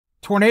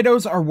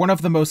Tornadoes are one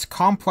of the most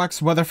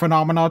complex weather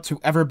phenomena to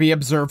ever be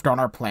observed on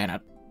our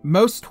planet.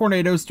 Most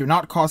tornadoes do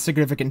not cause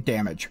significant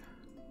damage,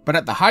 but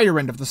at the higher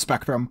end of the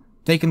spectrum,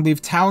 they can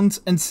leave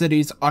towns and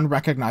cities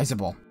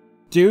unrecognizable.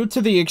 Due to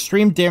the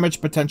extreme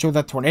damage potential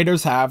that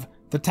tornadoes have,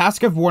 the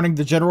task of warning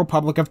the general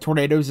public of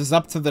tornadoes is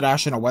up to the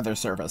National Weather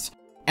Service,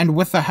 and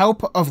with the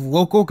help of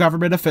local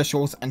government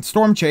officials and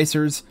storm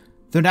chasers,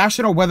 the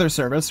National Weather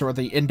Service, or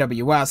the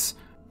NWS,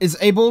 is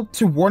able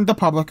to warn the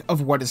public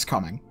of what is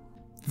coming.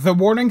 The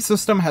warning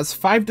system has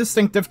 5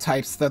 distinctive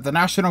types that the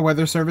National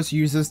Weather Service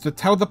uses to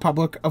tell the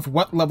public of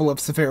what level of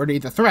severity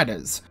the threat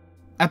is.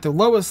 At the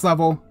lowest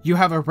level, you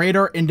have a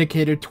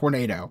radar-indicated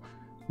tornado,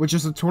 which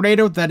is a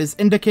tornado that is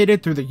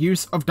indicated through the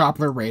use of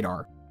Doppler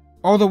radar,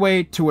 all the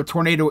way to a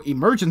tornado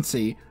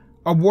emergency,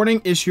 a warning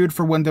issued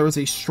for when there is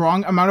a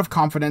strong amount of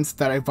confidence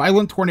that a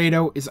violent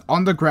tornado is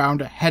on the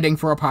ground heading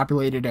for a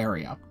populated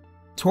area.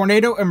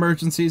 Tornado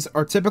emergencies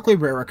are typically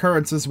rare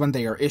occurrences when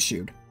they are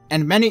issued,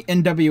 and many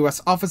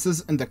NWS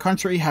offices in the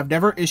country have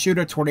never issued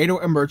a tornado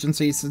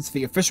emergency since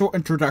the official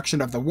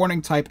introduction of the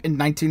warning type in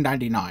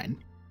 1999.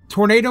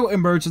 Tornado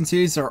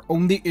emergencies are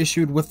only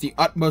issued with the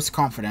utmost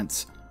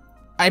confidence.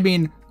 I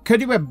mean,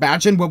 could you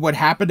imagine what would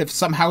happen if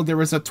somehow there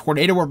was a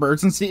tornado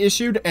emergency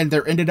issued and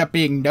there ended up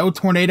being no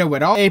tornado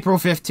at all? April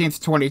 15th,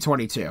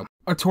 2022.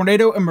 A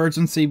tornado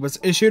emergency was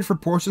issued for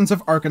portions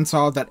of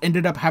Arkansas that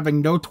ended up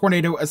having no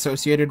tornado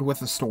associated with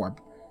the storm.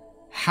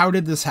 How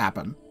did this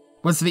happen?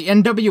 Was the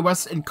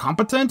NWS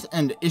incompetent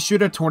and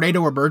issued a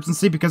tornado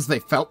emergency because they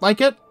felt like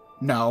it?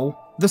 No.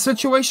 The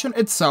situation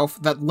itself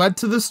that led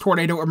to this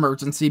tornado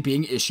emergency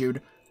being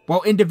issued,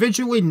 while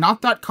individually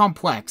not that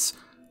complex,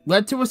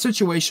 led to a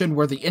situation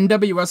where the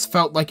NWS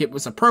felt like it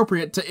was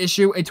appropriate to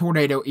issue a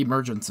tornado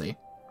emergency.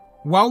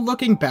 While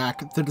looking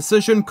back, the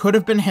decision could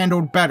have been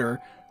handled better.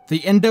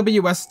 The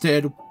NWS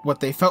did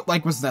what they felt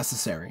like was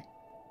necessary.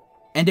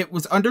 And it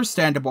was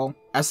understandable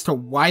as to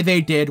why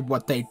they did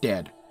what they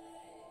did,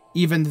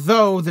 even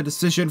though the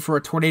decision for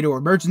a tornado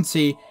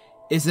emergency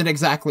isn't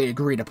exactly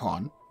agreed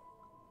upon.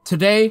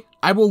 Today,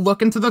 I will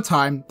look into the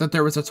time that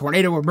there was a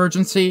tornado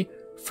emergency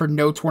for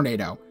no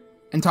tornado,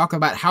 and talk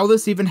about how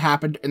this even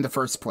happened in the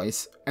first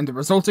place, and the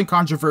resulting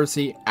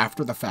controversy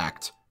after the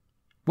fact.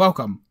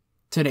 Welcome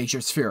to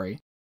Nature's Fury.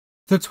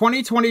 The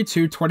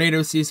 2022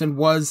 tornado season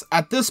was,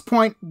 at this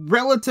point,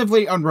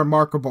 relatively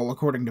unremarkable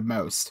according to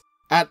most,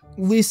 at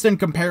least in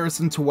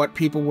comparison to what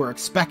people were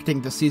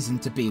expecting the season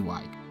to be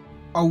like.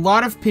 A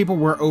lot of people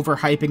were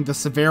overhyping the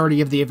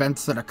severity of the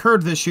events that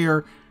occurred this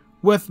year,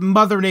 with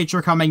Mother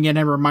Nature coming in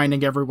and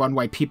reminding everyone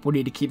why people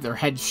need to keep their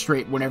heads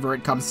straight whenever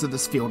it comes to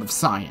this field of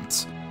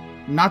science.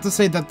 Not to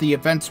say that the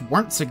events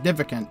weren't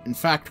significant, in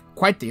fact,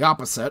 quite the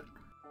opposite.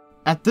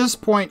 At this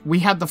point, we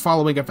had the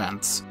following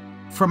events.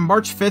 From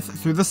March 5th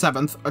through the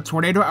 7th, a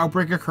tornado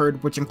outbreak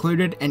occurred which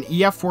included an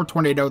EF4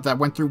 tornado that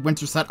went through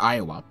Winterset,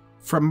 Iowa.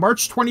 From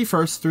March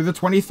 21st through the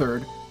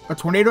 23rd, a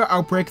tornado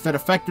outbreak that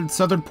affected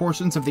southern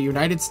portions of the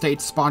United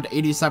States spawned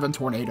 87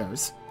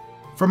 tornadoes.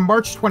 From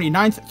March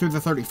 29th through the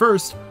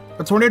 31st,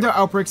 a tornado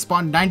outbreak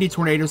spawned 90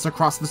 tornadoes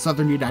across the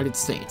southern United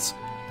States.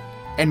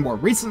 And more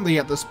recently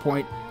at this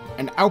point,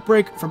 an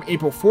outbreak from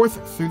April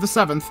 4th through the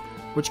 7th,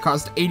 which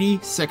caused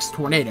 86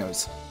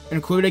 tornadoes,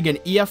 including an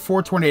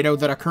EF4 tornado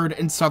that occurred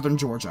in southern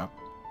Georgia.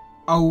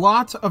 A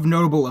lot of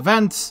notable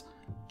events.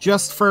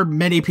 Just for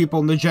many people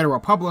in the general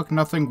public,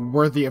 nothing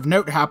worthy of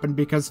note happened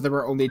because there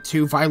were only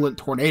 2 violent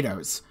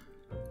tornadoes.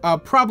 A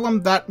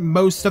problem that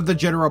most of the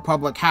general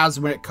public has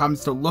when it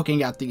comes to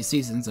looking at these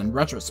seasons in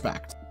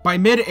retrospect. By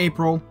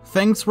mid-April,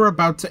 things were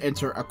about to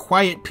enter a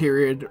quiet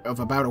period of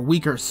about a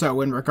week or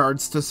so in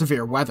regards to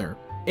severe weather.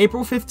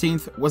 April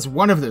 15th was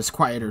one of those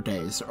quieter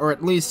days, or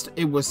at least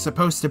it was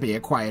supposed to be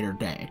a quieter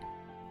day.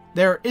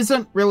 There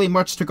isn't really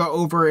much to go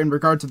over in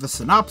regard to the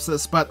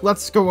synopsis, but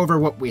let's go over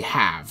what we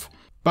have.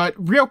 But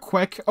real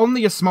quick,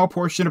 only a small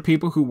portion of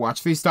people who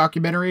watch these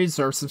documentaries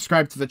are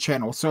subscribed to the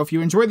channel, so if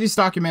you enjoy these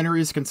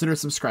documentaries, consider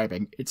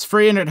subscribing. It's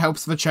free and it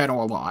helps the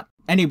channel a lot.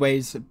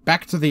 Anyways,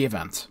 back to the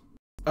event.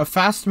 A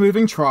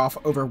fast-moving trough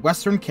over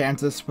western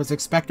Kansas was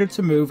expected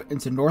to move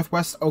into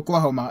northwest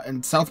Oklahoma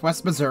and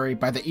southwest Missouri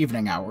by the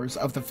evening hours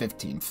of the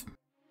 15th.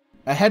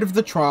 Ahead of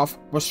the trough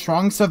was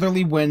strong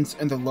southerly winds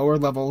in the lower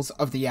levels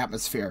of the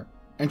atmosphere,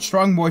 and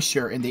strong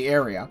moisture in the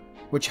area,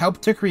 which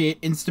helped to create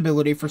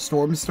instability for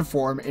storms to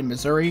form in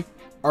Missouri,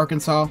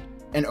 Arkansas,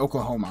 and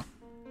Oklahoma.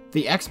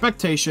 The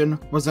expectation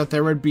was that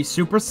there would be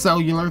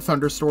supercellular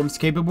thunderstorms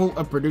capable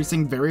of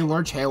producing very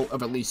large hail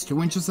of at least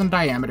 2 inches in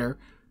diameter,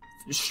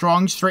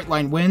 strong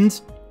straight-line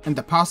winds, and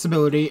the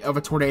possibility of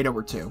a tornado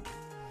or 2.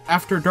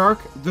 After dark,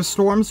 the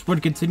storms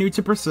would continue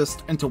to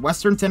persist into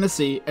western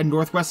Tennessee and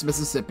northwest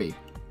Mississippi,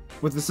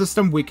 with the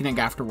system weakening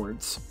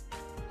afterwards.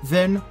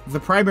 Then, the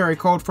primary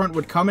cold front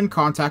would come in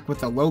contact with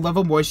the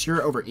low-level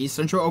moisture over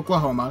east-central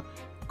Oklahoma,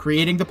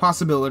 creating the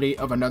possibility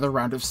of another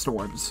round of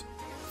storms.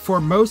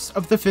 For most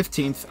of the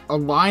 15th, a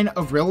line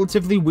of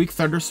relatively weak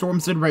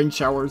thunderstorms and rain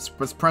showers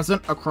was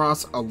present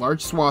across a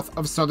large swath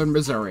of southern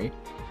Missouri.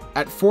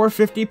 At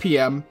 4:50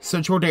 p.m.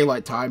 Central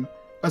Daylight Time,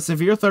 a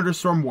severe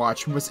thunderstorm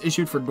watch was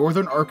issued for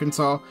northern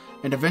Arkansas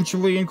and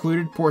eventually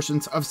included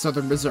portions of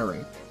southern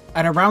Missouri.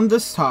 At around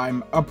this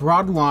time, a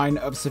broad line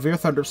of severe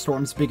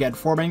thunderstorms began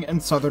forming in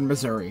southern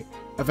Missouri,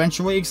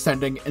 eventually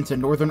extending into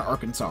northern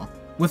Arkansas.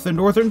 With the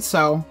northern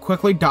cell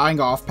quickly dying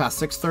off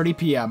past 6:30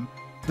 p.m.,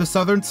 the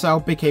southern cell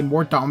became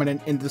more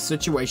dominant in the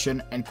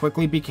situation and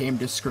quickly became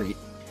discrete.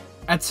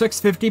 At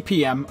 6:50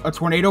 p.m., a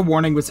tornado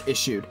warning was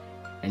issued,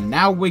 and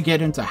now we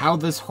get into how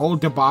this whole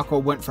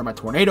debacle went from a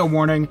tornado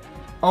warning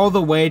all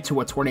the way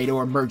to a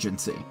tornado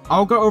emergency.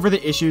 I'll go over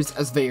the issues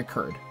as they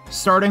occurred.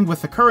 Starting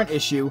with the current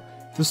issue,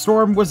 the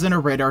storm was in a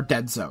radar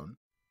dead zone.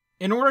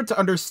 In order to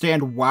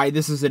understand why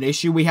this is an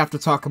issue, we have to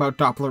talk about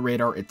Doppler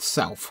radar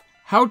itself.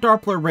 How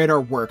Doppler radar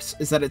works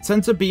is that it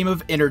sends a beam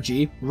of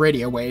energy,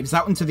 radio waves,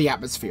 out into the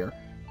atmosphere.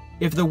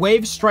 If the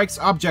wave strikes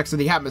objects in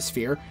the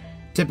atmosphere,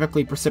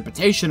 typically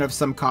precipitation of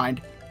some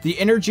kind, the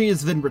energy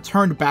is then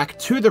returned back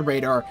to the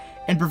radar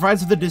and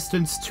provides the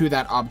distance to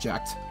that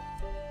object.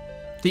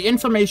 The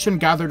information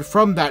gathered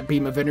from that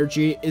beam of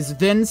energy is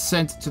then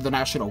sent to the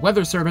National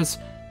Weather Service,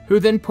 who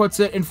then puts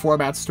it in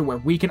formats to where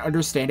we can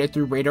understand it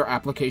through radar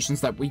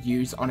applications that we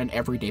use on an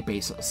everyday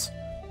basis.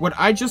 What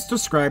I just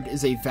described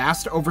is a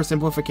vast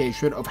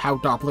oversimplification of how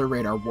Doppler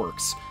radar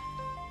works.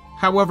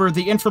 However,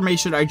 the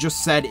information I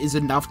just said is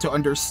enough to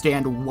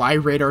understand why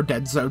radar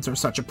dead zones are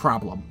such a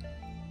problem.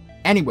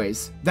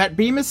 Anyways, that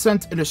beam is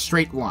sent in a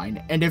straight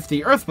line, and if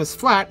the Earth was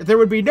flat, there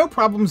would be no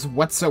problems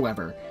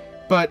whatsoever.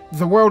 But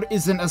the world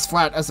isn't as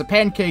flat as a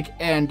pancake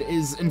and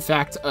is in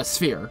fact a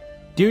sphere,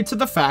 due to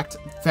the fact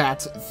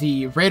that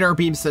the radar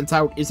beam sent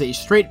out is a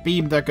straight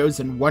beam that goes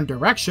in one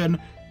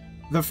direction.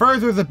 The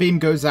further the beam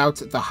goes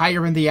out, the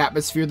higher in the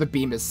atmosphere the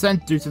beam is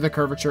sent due to the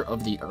curvature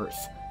of the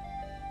Earth.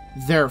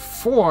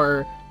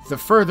 Therefore, the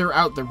further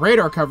out the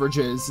radar coverage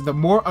is, the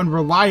more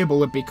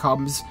unreliable it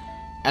becomes,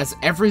 as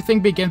everything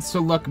begins to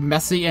look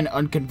messy and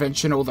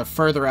unconventional the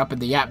further up in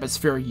the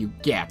atmosphere you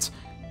get,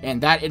 and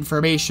that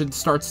information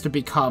starts to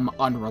become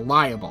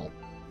unreliable.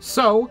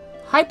 So,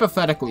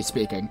 hypothetically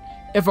speaking,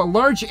 if a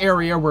large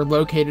area were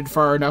located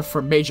far enough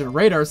from major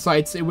radar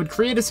sites, it would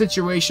create a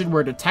situation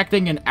where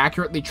detecting and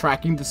accurately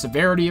tracking the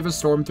severity of a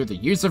storm through the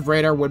use of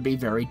radar would be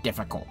very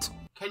difficult.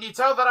 Can you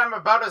tell that I'm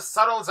about as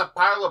subtle as a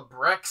pile of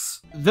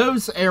bricks?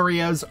 Those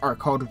areas are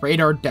called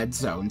radar dead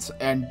zones,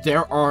 and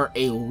there are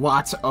a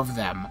lot of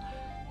them.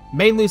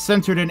 Mainly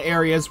centered in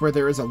areas where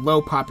there is a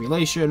low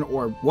population,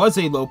 or was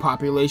a low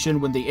population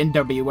when the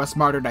NWS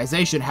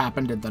modernization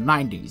happened in the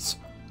 90s.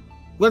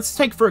 Let's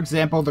take for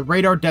example the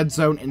radar dead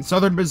zone in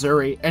southern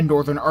Missouri and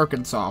northern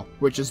Arkansas,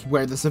 which is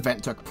where this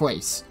event took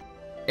place.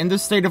 In the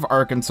state of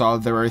Arkansas,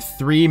 there are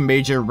 3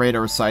 major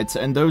radar sites,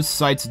 and those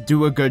sites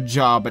do a good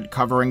job at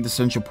covering the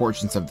central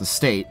portions of the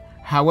state.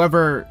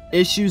 However,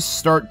 issues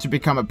start to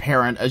become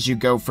apparent as you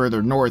go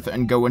further north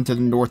and go into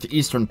the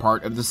northeastern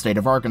part of the state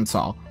of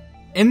Arkansas.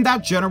 In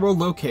that general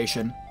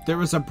location,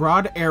 there is a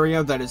broad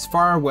area that is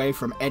far away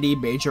from any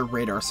major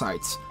radar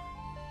sites.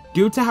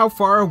 Due to how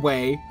far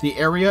away the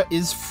area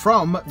is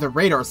from the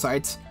radar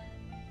sites,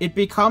 it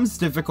becomes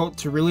difficult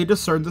to really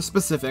discern the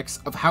specifics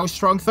of how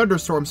strong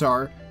thunderstorms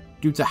are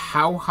due to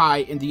how high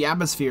in the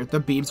atmosphere the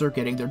beams are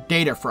getting their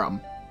data from.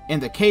 In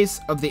the case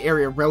of the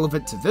area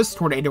relevant to this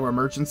tornado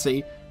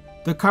emergency,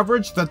 the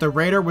coverage that the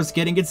radar was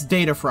getting its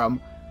data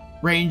from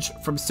ranged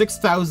from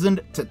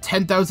 6,000 to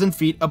 10,000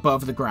 feet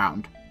above the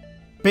ground.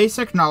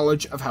 Basic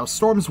knowledge of how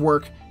storms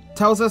work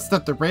tells us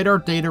that the radar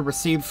data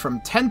received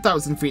from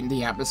 10,000 feet in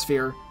the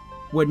atmosphere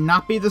would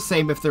not be the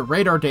same if the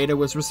radar data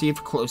was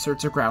received closer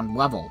to ground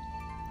level.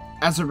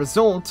 As a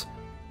result,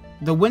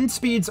 the wind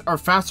speeds are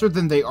faster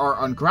than they are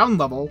on ground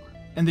level,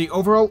 and the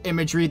overall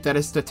imagery that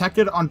is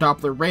detected on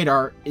Doppler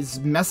radar is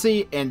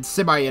messy and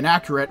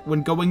semi-inaccurate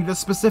when going into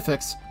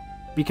specifics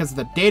because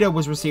the data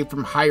was received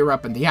from higher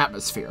up in the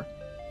atmosphere.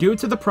 Due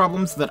to the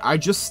problems that I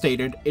just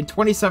stated, in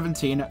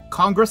 2017,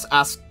 Congress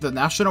asked the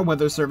National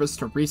Weather Service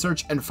to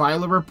research and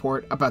file a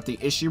report about the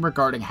issue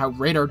regarding how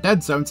radar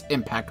dead zones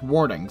impact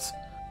warnings.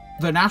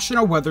 The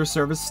National Weather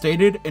Service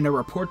stated in a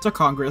report to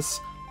Congress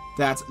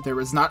that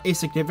there is not a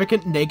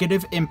significant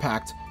negative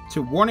impact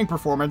to warning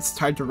performance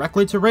tied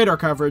directly to radar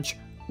coverage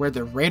where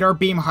the radar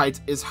beam height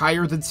is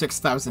higher than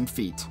 6,000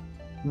 feet.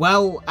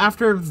 Well,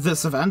 after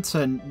this event,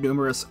 and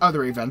numerous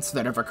other events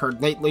that have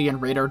occurred lately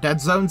in radar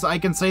dead zones, I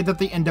can say that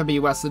the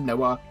NWS and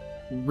NOAA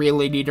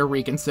really need to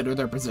reconsider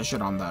their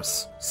position on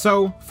this.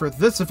 So, for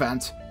this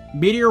event,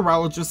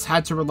 meteorologists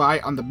had to rely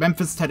on the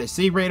Memphis,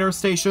 Tennessee radar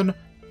station,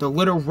 the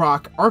Little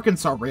Rock,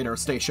 Arkansas radar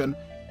station,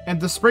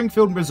 and the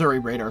Springfield, Missouri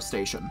radar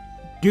station.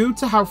 Due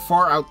to how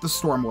far out the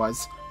storm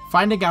was,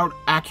 finding out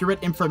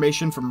accurate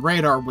information from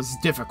radar was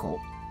difficult.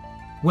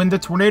 When the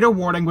tornado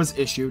warning was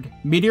issued,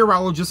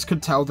 meteorologists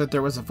could tell that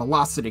there was a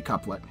velocity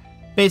couplet.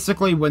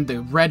 Basically, when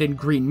the red and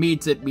green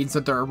meet, it means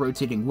that there are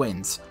rotating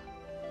winds,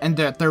 and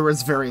that there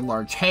was very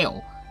large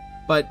hail.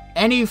 But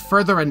any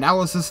further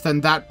analysis than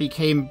that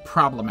became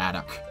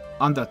problematic.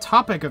 On the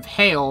topic of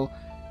hail,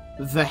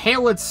 the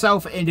hail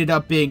itself ended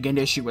up being an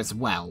issue as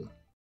well.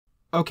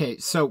 Okay,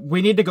 so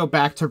we need to go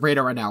back to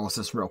radar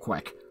analysis real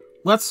quick.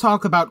 Let's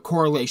talk about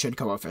correlation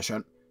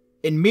coefficient.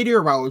 In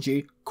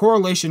meteorology,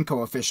 correlation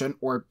coefficient,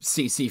 or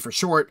CC for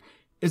short,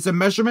 is a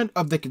measurement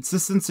of the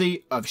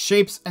consistency of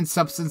shapes and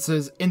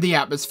substances in the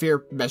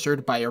atmosphere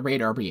measured by a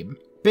radar beam.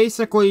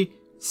 Basically,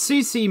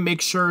 CC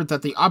makes sure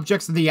that the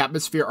objects in the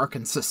atmosphere are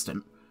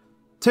consistent.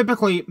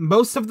 Typically,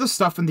 most of the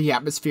stuff in the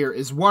atmosphere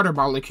is water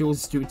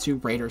molecules due to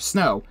radar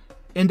snow,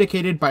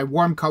 indicated by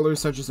warm colors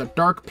such as a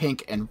dark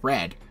pink and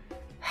red.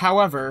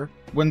 However,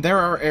 when there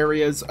are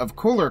areas of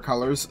cooler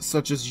colors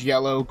such as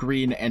yellow,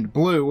 green, and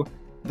blue,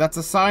 that's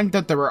a sign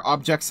that there are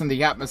objects in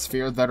the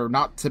atmosphere that are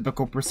not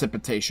typical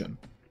precipitation.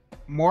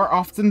 More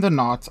often than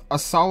not, a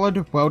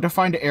solid,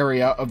 well-defined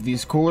area of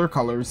these cooler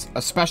colors,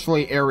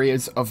 especially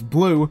areas of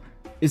blue,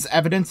 is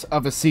evidence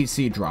of a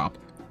CC drop,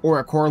 or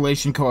a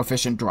correlation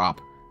coefficient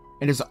drop.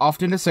 It is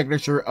often a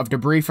signature of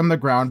debris from the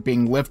ground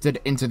being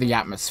lifted into the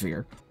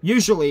atmosphere.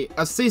 Usually,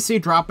 a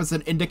CC drop is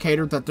an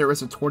indicator that there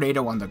is a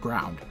tornado on the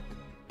ground.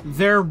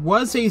 There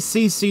was a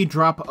CC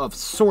drop of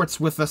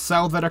sorts with the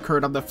cell that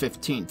occurred on the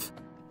 15th,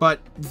 but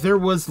there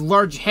was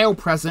large hail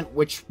present,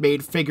 which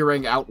made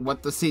figuring out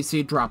what the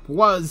CC drop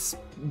was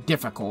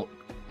difficult.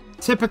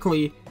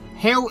 Typically,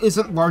 hail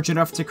isn't large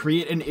enough to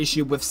create an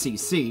issue with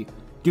CC,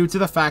 due to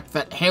the fact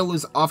that hail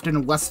is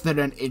often less than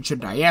an inch in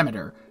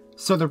diameter,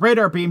 so the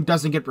radar beam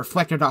doesn't get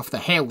reflected off the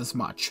hail as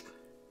much.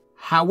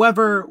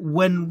 However,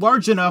 when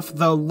large enough,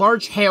 the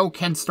large hail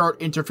can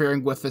start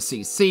interfering with the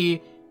CC,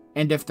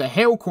 and if the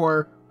hail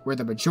core, where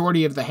the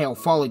majority of the hail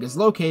falling is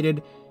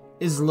located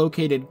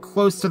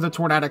close to the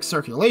tornadic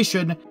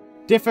circulation,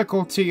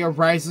 difficulty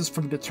arises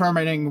from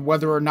determining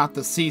whether or not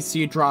the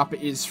CC drop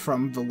is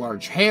from the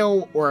large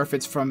hail or if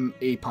it's from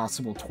a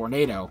possible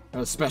tornado,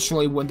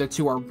 especially when the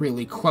two are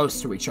really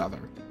close to each other.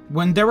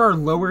 When there are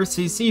lower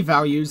CC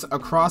values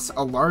across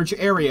a large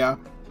area,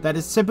 that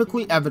is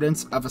typically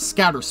evidence of a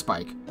scatter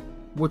spike,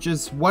 which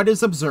is what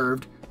is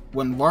observed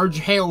when large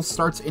hail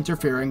starts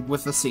interfering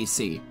with the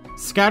CC.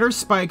 Scatter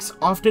spikes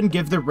often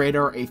give the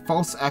radar a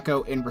false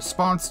echo in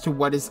response to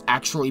what is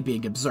actually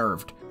being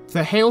observed.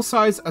 The hail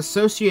size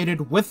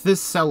associated with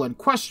this cell in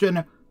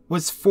question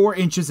was 4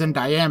 inches in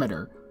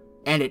diameter,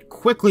 and it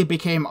quickly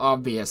became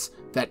obvious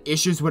that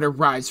issues would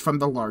arise from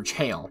the large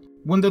hail.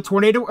 When the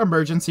tornado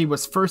emergency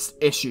was first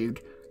issued,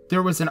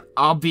 there was an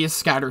obvious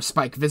scatter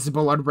spike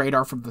visible on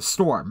radar from the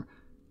storm,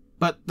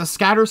 but the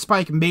scatter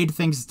spike made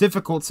things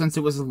difficult since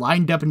it was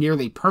lined up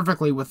nearly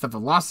perfectly with the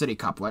velocity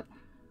couplet.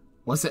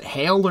 Was it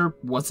hail or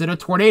was it a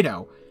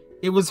tornado?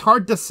 It was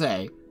hard to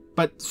say,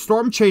 but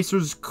storm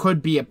chasers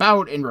could be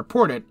about and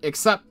report it,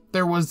 except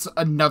there was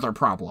another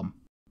problem.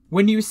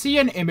 When you see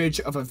an image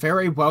of a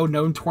very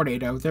well-known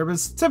tornado, there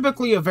is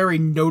typically a very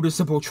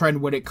noticeable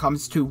trend when it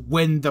comes to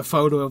when the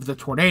photo of the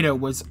tornado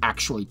was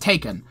actually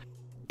taken.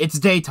 It's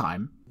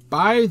daytime.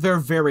 By their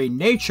very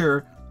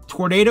nature,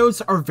 tornadoes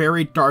are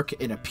very dark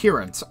in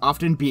appearance,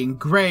 often being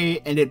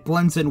gray, and it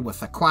blends in with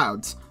the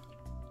clouds.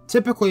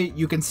 Typically,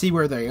 you can see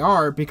where they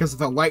are because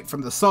the light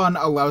from the sun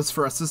allows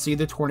for us to see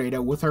the tornado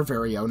with our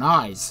very own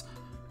eyes.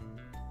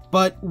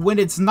 But when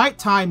it's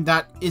nighttime,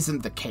 that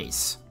isn't the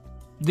case.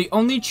 The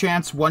only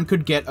chance one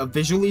could get of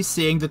visually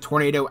seeing the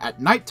tornado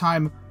at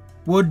nighttime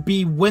would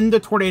be when the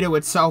tornado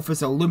itself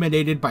is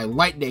illuminated by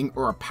lightning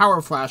or a power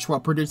flash while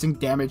producing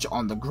damage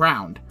on the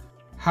ground.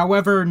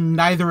 However,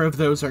 neither of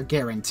those are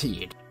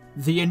guaranteed.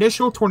 The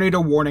initial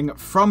tornado warning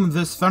from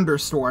this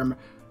thunderstorm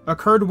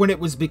occurred when it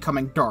was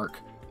becoming dark,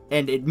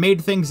 and it made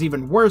things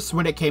even worse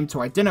when it came to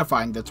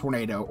identifying the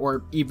tornado,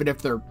 or even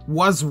if there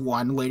was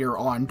one later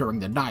on during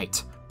the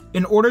night.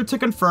 In order to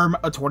confirm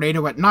a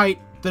tornado at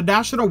night, the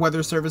National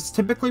Weather Service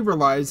typically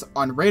relies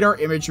on radar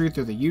imagery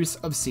through the use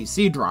of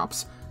CC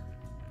drops,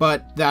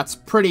 but that's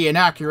pretty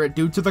inaccurate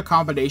due to the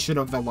combination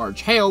of the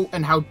large hail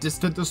and how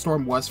distant the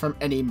storm was from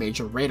any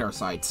major radar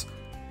sites.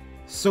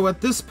 So at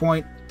this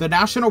point, the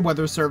National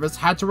Weather Service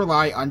had to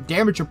rely on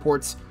damage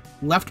reports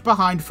left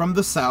behind from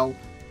the cell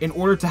in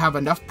order to have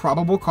enough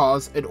probable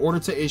cause in order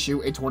to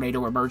issue a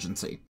tornado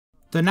emergency.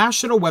 The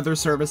National Weather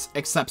Service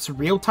accepts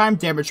real-time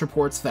damage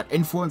reports that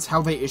influence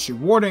how they issue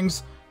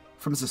warnings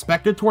from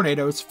suspected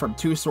tornadoes from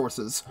 2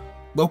 sources: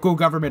 local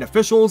government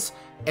officials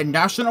and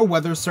National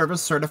Weather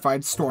Service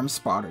certified storm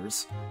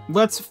spotters.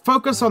 Let's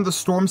focus on the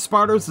storm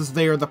spotters as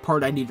they are the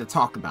part I need to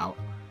talk about.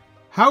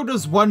 How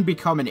does one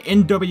become an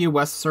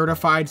NWS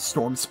certified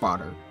storm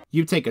spotter?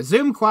 You take a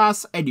Zoom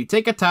class, and you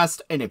take a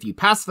test, and if you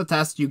pass the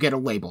test, you get a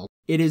label.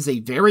 It is a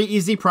very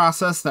easy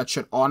process that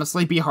should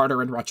honestly be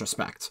harder in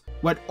retrospect.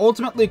 What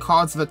ultimately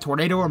caused the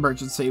tornado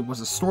emergency was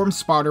a storm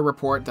spotter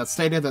report that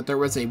stated that there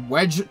was a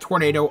wedge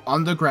tornado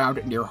on the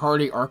ground near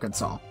Hardy,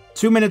 Arkansas.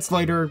 2 minutes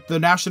later, the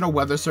National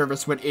Weather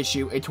Service would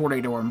issue a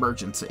tornado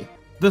emergency.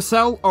 The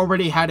cell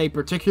already had a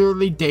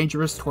particularly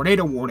dangerous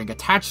tornado warning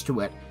attached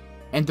to it,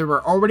 and there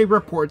were already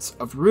reports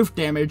of roof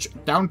damage,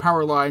 down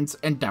power lines,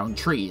 and down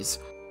trees.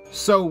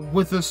 So,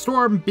 with the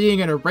storm being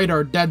in a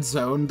radar dead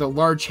zone, the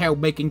large hail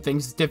making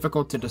things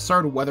difficult to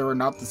discern whether or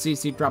not the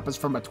CC drop is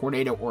from a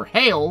tornado or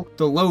hail,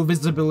 the low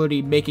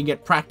visibility making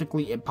it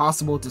practically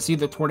impossible to see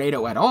the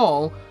tornado at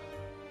all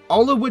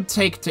it would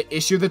take to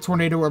issue the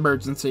tornado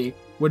emergency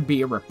would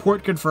be a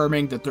report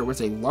confirming that there was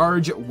a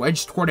large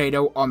wedge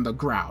tornado on the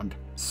ground.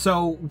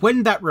 So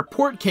when that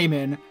report came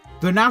in,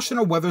 the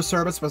National Weather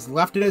Service was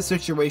left in a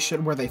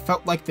situation where they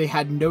felt like they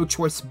had no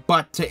choice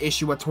but to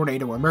issue a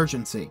tornado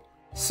emergency.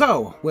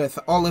 So, with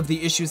all of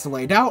the issues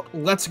laid out,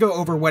 let's go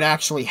over what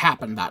actually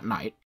happened that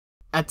night.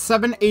 At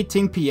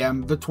 7:18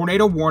 p.m., the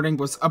tornado warning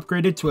was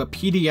upgraded to a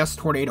PDS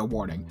tornado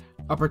warning,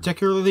 a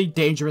particularly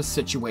dangerous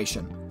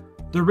situation.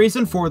 The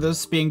reason for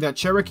this being that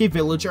Cherokee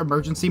Village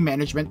Emergency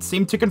Management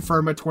seemed to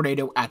confirm a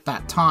tornado at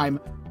that time,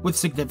 with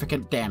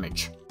significant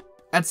damage.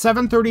 At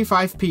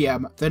 7:35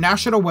 p.m., the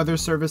National Weather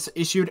Service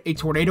issued a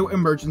tornado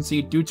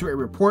emergency due to a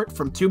report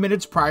from 2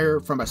 minutes prior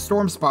from a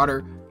storm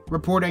spotter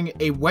reporting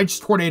a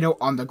wedge tornado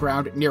on the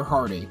ground near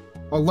Hardy,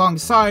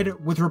 alongside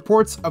with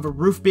reports of a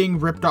roof being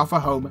ripped off a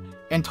home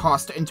and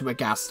tossed into a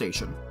gas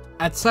station.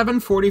 At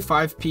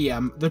 7:45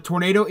 p.m., the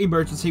tornado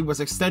emergency was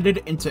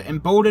extended into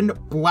Embolden,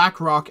 Black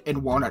Rock,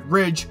 and Walnut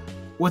Ridge,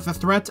 with the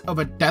threat of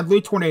a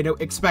deadly tornado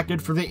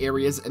expected for the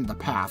areas in the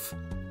path.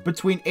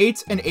 Between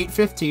 8 and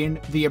 8:15,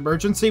 the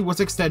emergency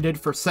was extended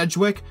for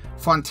Sedgwick,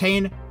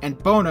 Fontaine, and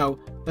Bono,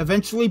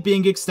 eventually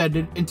being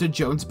extended into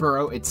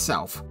Jonesboro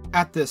itself.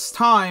 At this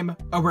time,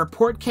 a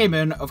report came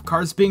in of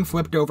cars being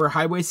flipped over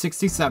Highway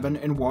 67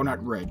 in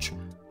Walnut Ridge,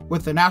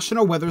 with the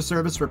National Weather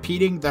Service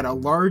repeating that a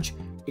large,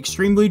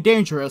 extremely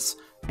dangerous,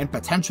 and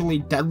potentially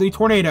deadly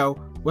tornado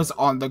was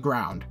on the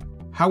ground.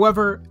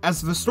 However,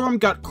 as the storm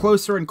got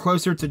closer and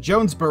closer to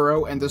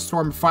Jonesboro and the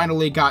storm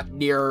finally got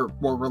near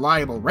more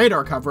reliable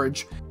radar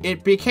coverage,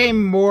 it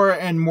became more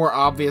and more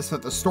obvious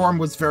that the storm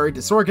was very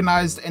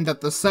disorganized and that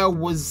the cell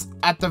was,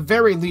 at the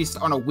very least,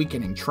 on a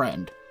weakening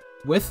trend.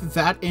 With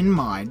that in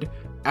mind,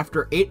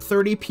 after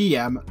 8:30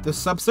 p.m., the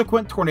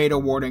subsequent tornado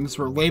warnings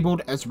were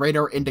labeled as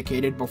radar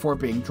indicated before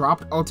being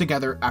dropped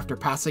altogether after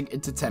passing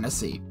into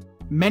Tennessee.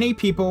 Many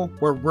people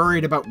were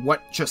worried about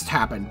what just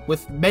happened,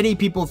 with many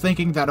people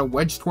thinking that a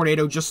wedge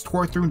tornado just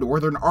tore through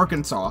northern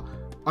Arkansas,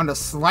 on a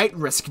slight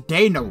risk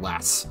day no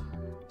less.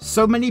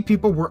 So many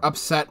people were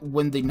upset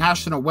when the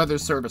National Weather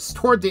Service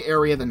toured the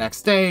area the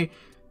next day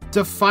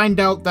to find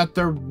out that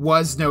there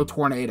was no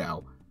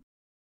tornado.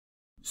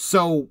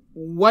 So,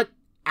 what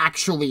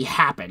actually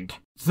happened?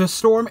 The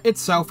storm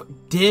itself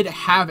did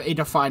have a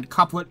defined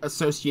couplet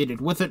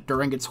associated with it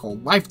during its whole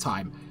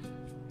lifetime.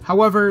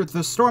 However,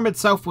 the storm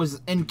itself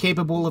was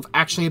incapable of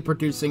actually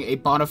producing a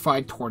bona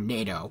fide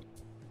tornado.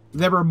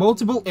 There were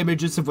multiple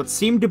images of what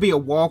seemed to be a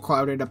wall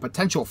cloud and a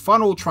potential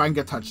funnel trying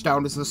to touch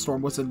down as the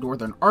storm was in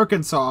northern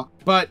Arkansas,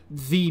 but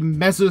the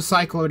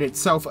mesocyclone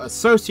itself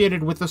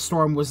associated with the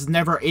storm was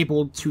never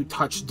able to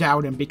touch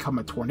down and become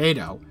a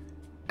tornado.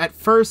 At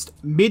first,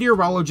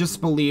 meteorologists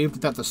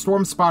believed that the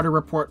storm spotter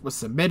report was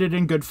submitted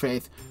in good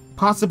faith,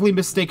 possibly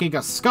mistaking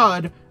a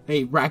scud,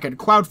 a ragged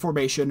cloud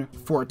formation,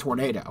 for a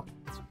tornado.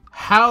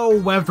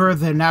 However,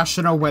 the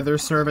National Weather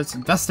Service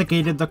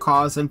investigated the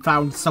cause and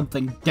found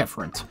something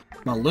different.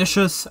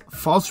 Malicious,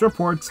 false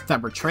reports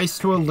that were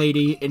traced to a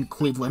lady in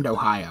Cleveland,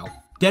 Ohio.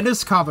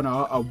 Dennis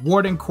Kavanaugh, a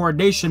warning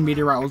coordination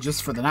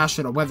meteorologist for the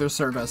National Weather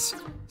Service,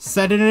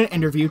 said in an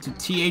interview to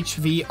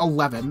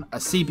THV-11, a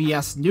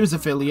CBS news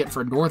affiliate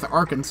for North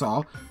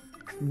Arkansas,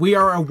 "We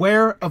are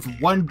aware of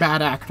one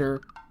bad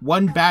actor,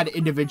 one bad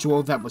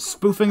individual that was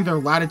spoofing their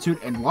latitude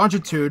and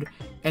longitude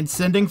and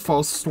sending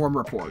false storm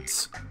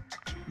reports."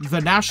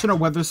 The National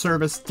Weather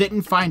Service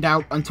didn't find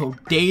out until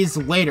days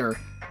later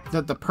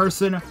that the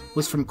person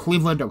was from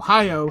Cleveland,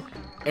 Ohio,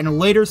 and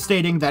later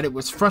stating that it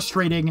was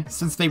frustrating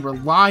since they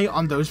rely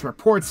on those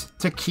reports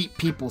to keep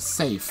people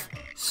safe.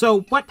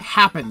 So what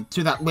happened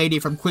to that lady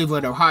from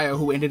Cleveland, Ohio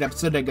who ended up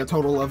sending a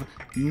total of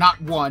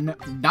not 1,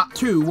 not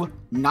 2,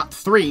 not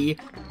 3,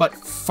 but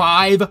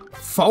 5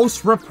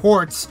 false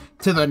reports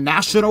to the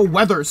National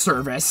Weather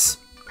Service?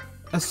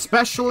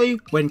 Especially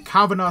when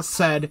Kavanaugh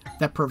said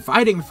that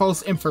providing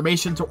false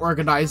information to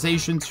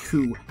organizations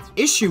who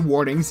issue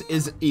warnings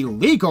is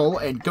illegal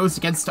and goes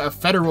against a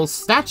federal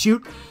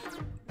statute.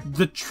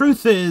 The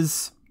truth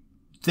is,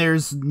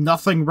 there's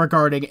nothing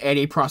regarding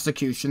any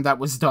prosecution that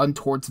was done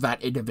towards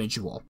that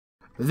individual.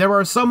 There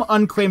are some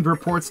unclaimed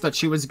reports that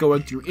she was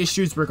going through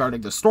issues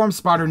regarding the Storm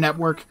Spotter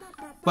network,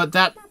 but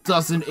that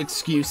doesn't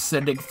excuse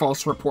sending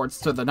false reports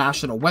to the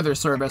National Weather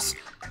Service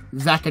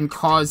that can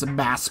cause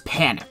mass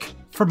panic.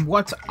 From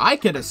what I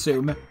can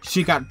assume,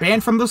 she got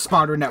banned from the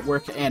spotter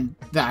network and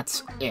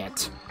that's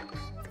it.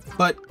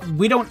 But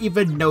we don't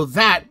even know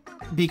that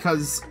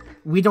because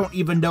we don't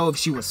even know if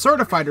she was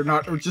certified or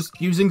not, or just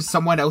using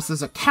someone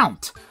else's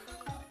account.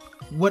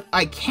 What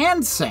I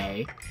can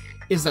say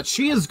is that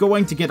she is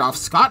going to get off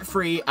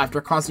scot-free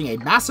after causing a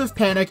massive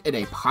panic in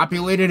a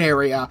populated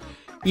area,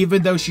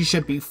 even though she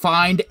should be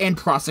fined and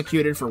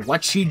prosecuted for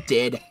what she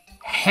did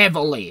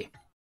heavily.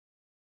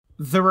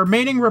 The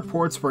remaining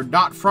reports were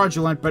not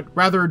fraudulent, but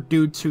rather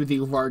due to the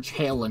large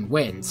hail and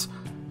winds.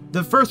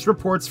 The first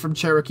reports from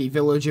Cherokee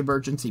Village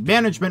Emergency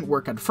Management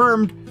were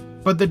confirmed,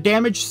 but the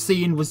damage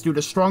seen was due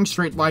to strong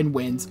straight-line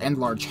winds and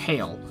large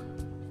hail.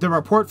 The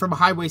report from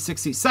Highway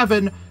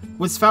 67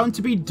 was found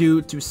to be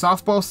due to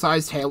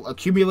softball-sized hail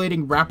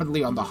accumulating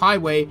rapidly on the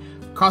highway,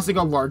 causing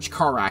a large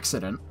car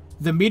accident.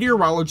 The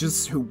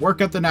meteorologists who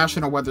work at the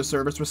National Weather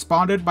Service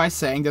responded by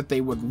saying that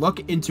they would look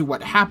into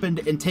what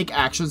happened and take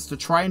actions to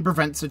try and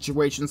prevent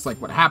situations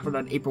like what happened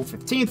on April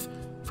 15th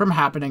from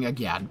happening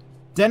again.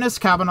 Dennis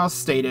Kavanaugh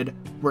stated,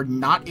 "We're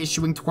not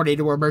issuing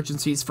tornado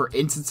emergencies for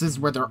instances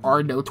where there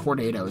are no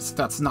tornadoes.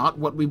 That's not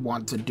what we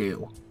want to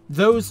do."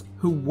 Those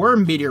who were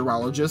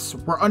meteorologists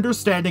were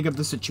understanding of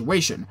the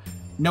situation,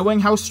 knowing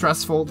how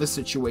stressful the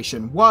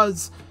situation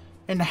was,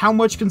 and how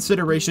much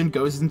consideration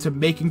goes into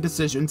making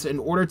decisions in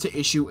order to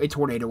issue a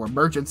tornado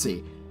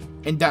emergency,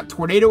 and that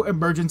tornado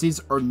emergencies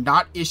are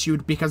not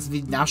issued because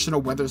the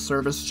National Weather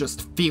Service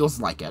just feels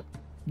like it.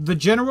 The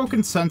general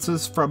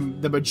consensus from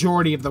the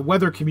majority of the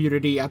weather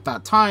community at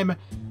that time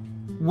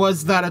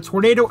was that a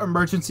tornado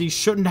emergency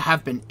shouldn't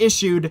have been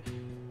issued,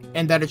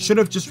 and that it should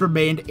have just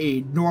remained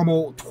a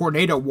normal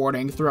tornado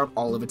warning throughout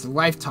all of its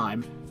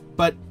lifetime,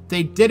 but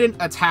they didn't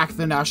attack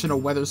the National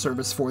Weather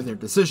Service for their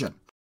decision.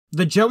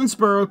 The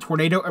Jonesboro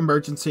tornado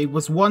emergency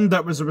was one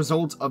that was a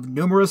result of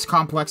numerous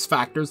complex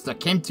factors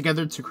that came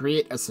together to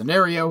create a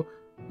scenario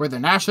where the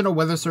National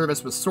Weather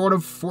Service was sort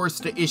of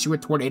forced to issue a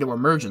tornado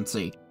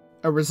emergency,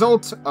 a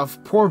result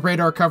of poor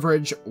radar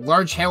coverage,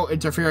 large hail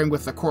interfering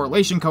with the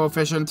correlation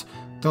coefficient,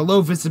 the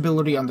low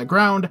visibility on the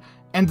ground,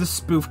 and the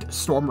spoofed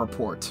storm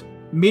report.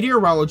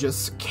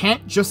 Meteorologists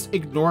can't just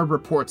ignore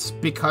reports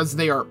because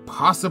they are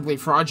possibly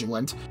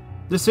fraudulent.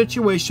 The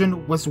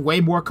situation was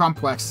way more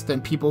complex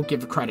than people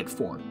give credit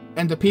for,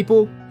 and the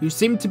people who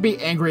seem to be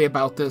angry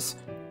about this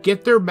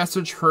get their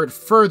message heard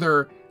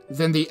further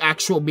than the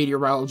actual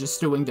meteorologists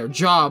doing their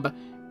job,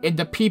 and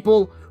the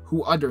people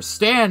who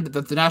understand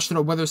that the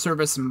National Weather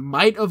Service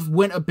might have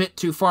went a bit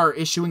too far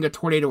issuing a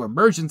tornado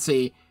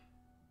emergency,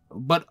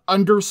 but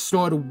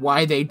understood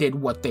why they did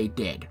what they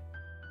did.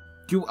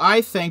 Do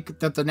I think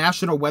that the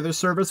National Weather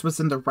Service was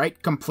in the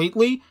right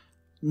completely?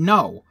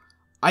 No.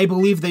 I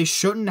believe they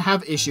shouldn't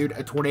have issued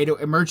a tornado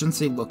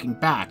emergency looking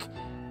back.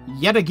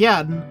 Yet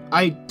again,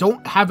 I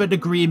don't have a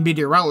degree in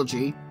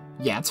meteorology,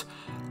 yet.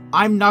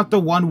 I'm not the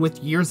one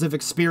with years of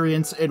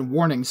experience in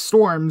warning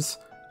storms.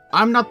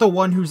 I'm not the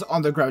one who's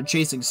on the ground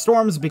chasing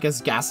storms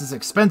because gas is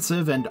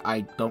expensive and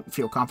I don't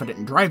feel confident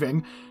in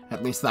driving,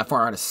 at least that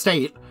far out of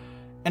state.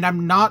 And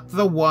I'm not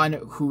the one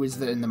who is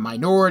in the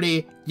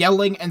minority,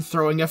 yelling and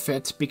throwing a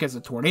fit because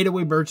a tornado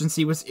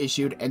emergency was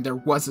issued and there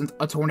wasn't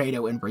a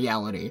tornado in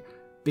reality.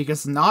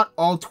 Because not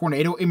all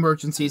tornado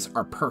emergencies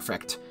are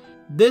perfect.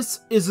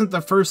 This isn't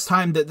the first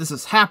time that this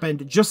has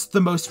happened, just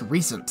the most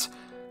recent.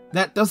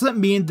 That doesn't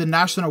mean the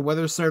National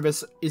Weather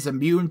Service is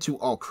immune to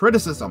all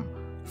criticism.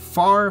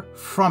 Far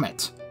from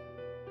it.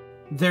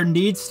 There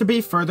needs to be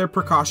further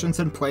precautions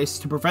in place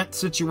to prevent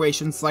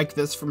situations like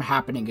this from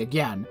happening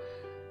again.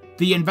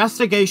 The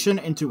investigation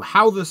into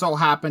how this all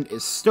happened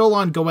is still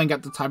ongoing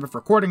at the time of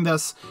recording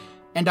this,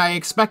 and I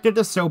expect it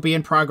to still be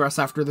in progress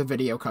after the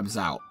video comes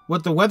out.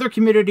 What the weather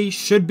community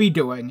should be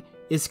doing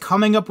is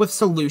coming up with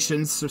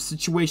solutions so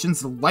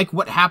situations like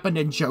what happened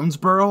in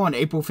Jonesboro on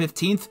April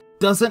 15th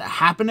doesn't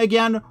happen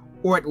again,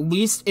 or at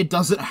least it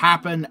doesn't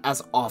happen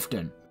as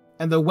often.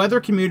 And the weather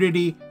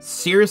community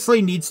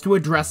seriously needs to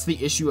address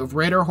the issue of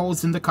radar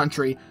holes in the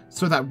country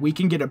so that we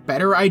can get a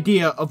better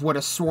idea of what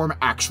a storm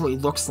actually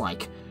looks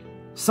like.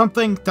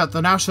 Something that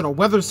the National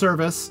Weather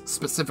Service,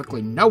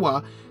 specifically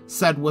NOAA,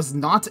 said was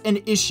not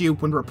an issue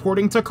when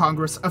reporting to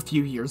Congress a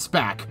few years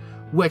back,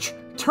 which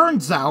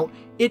turns out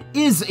it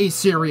is a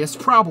serious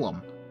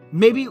problem.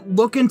 Maybe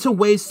look into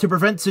ways to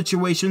prevent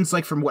situations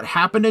like from what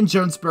happened in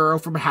Jonesboro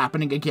from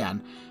happening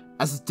again,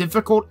 as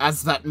difficult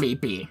as that may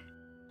be.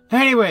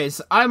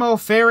 Anyways, I'm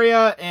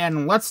Alferia,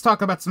 and let's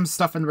talk about some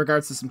stuff in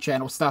regards to some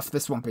channel stuff.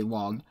 This won't be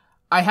long.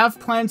 I have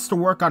plans to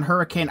work on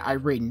Hurricane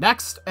Irene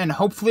next, and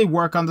hopefully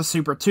work on the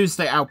Super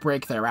Tuesday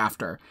outbreak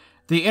thereafter.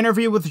 The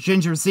interview with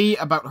Ginger Z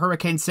about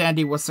Hurricane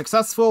Sandy was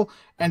successful,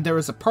 and there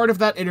is a part of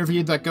that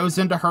interview that goes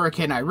into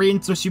Hurricane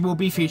Irene, so she will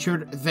be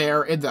featured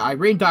there in the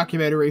Irene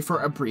documentary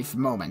for a brief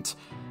moment.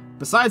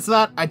 Besides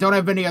that, I don't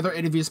have any other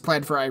interviews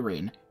planned for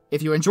Irene.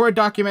 If you enjoyed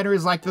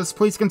documentaries like this,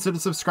 please consider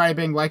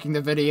subscribing, liking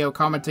the video,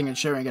 commenting, and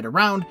sharing it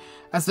around,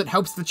 as it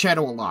helps the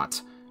channel a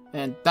lot.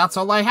 And that's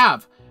all I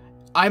have.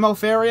 I'm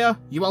Alferia,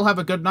 you all have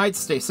a good night,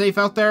 stay safe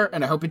out there,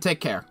 and I hope you take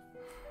care.